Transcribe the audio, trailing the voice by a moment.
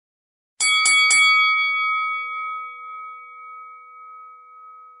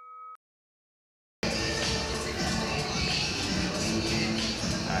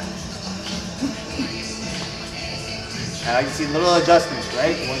And I can see little adjustments,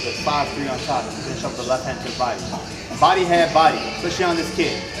 right? The ones that 5-3 on top, and finish up the left hand to the body. Body, head, body, especially on this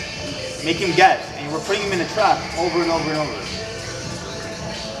kid. Make him guess, and we're putting him in a trap over and over and over.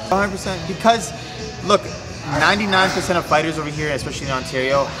 100%, because look, 99% of fighters over here, especially in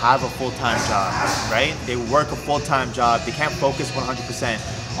Ontario, have a full-time job, right? They work a full-time job. They can't focus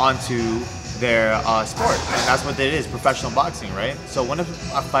 100% onto their sport, and that's what it is, professional boxing, right? So when a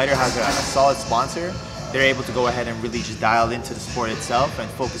fighter has a solid sponsor, they're able to go ahead and really just dial into the sport itself and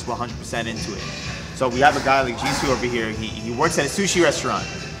focus 100% into it. So we have a guy like Gisu over here. He works at a sushi restaurant.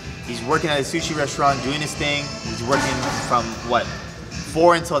 He's working at a sushi restaurant, doing his thing. He's working from what,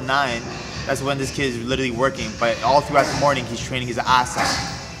 4 until 9. That's when this kid is literally working. But all throughout the morning, he's training his ass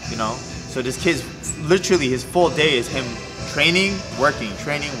off. You know. So this kid's literally his full day is him training, working,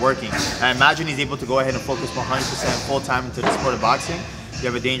 working. And I imagine he's able to go ahead and focus 100% full time into the sport of boxing. You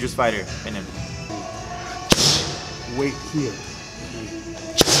have a dangerous fighter in him. Weight here.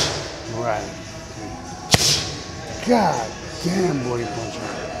 Right. God damn, body puncher.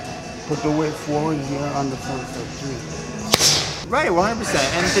 Put the weight forward here on the front foot, 3. Right, 100%.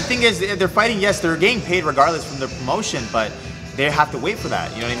 And the thing is, they're fighting, yes, they're getting paid regardless from their promotion, but they have to wait for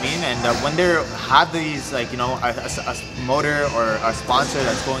that, you know what I mean? And when they have these, like, you know, a promoter or a sponsor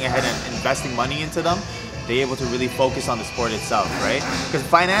that's going ahead and investing money into them, they're able to really focus on the sport itself, right? Because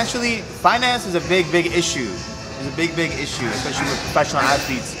financially, finance is a big issue. It's a big issue, especially with professional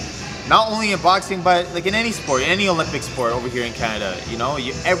athletes. Not only in boxing, but like in any sport, in any Olympic sport over here in Canada. You know,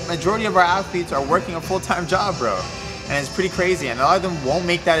 majority of our athletes are working a full-time job, bro. And it's pretty crazy. And a lot of them won't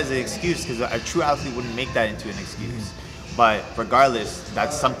make that as an excuse, because a true athlete wouldn't make that into an excuse. But regardless,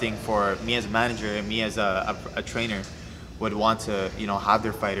 that's something for me as a manager and me as a trainer would want to, you know, have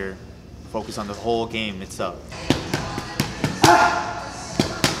their fighter focus on the whole game itself.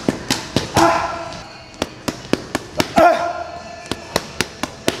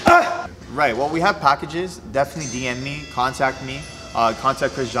 Right, well, we have packages. Definitely DM me, contact me,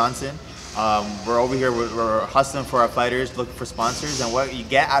 contact Chris Johnson. We're over here, we're hustling for our fighters, looking for sponsors, and what you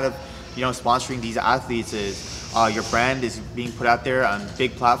get out of, you know, sponsoring these athletes is your brand is being put out there on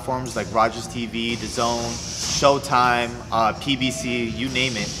big platforms like Rogers TV, The Zone, Showtime, PBC, you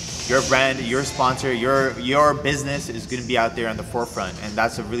name it. Your brand, your sponsor, your business is going to be out there on the forefront, and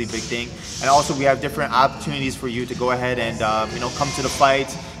that's a really big thing. And also, we have different opportunities for you to go ahead and you know, come to the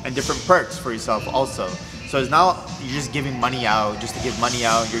fight, and different perks for yourself also. So it's not you're just giving money out just to give money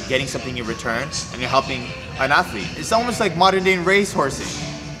out. You're getting something in return, and you're helping an athlete. It's almost like modern day racehorsing.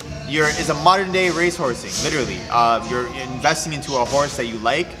 It's a modern day racehorsing, literally. You're investing into a horse that you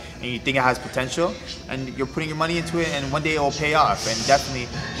like and you think it has potential, and you're putting your money into it, and one day it will pay off. And definitely,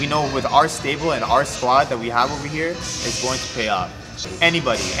 we know with our stable and our squad that we have over here, it's going to pay off.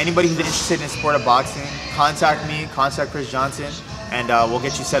 Anybody who's interested in the sport of boxing, contact me, contact Chris Johnson, and we'll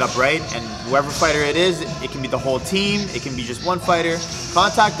get you set up right. And whoever fighter it is, it can be the whole team, it can be just one fighter.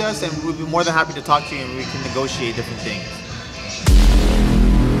 Contact us, and we'll be more than happy to talk to you, and we can negotiate different things.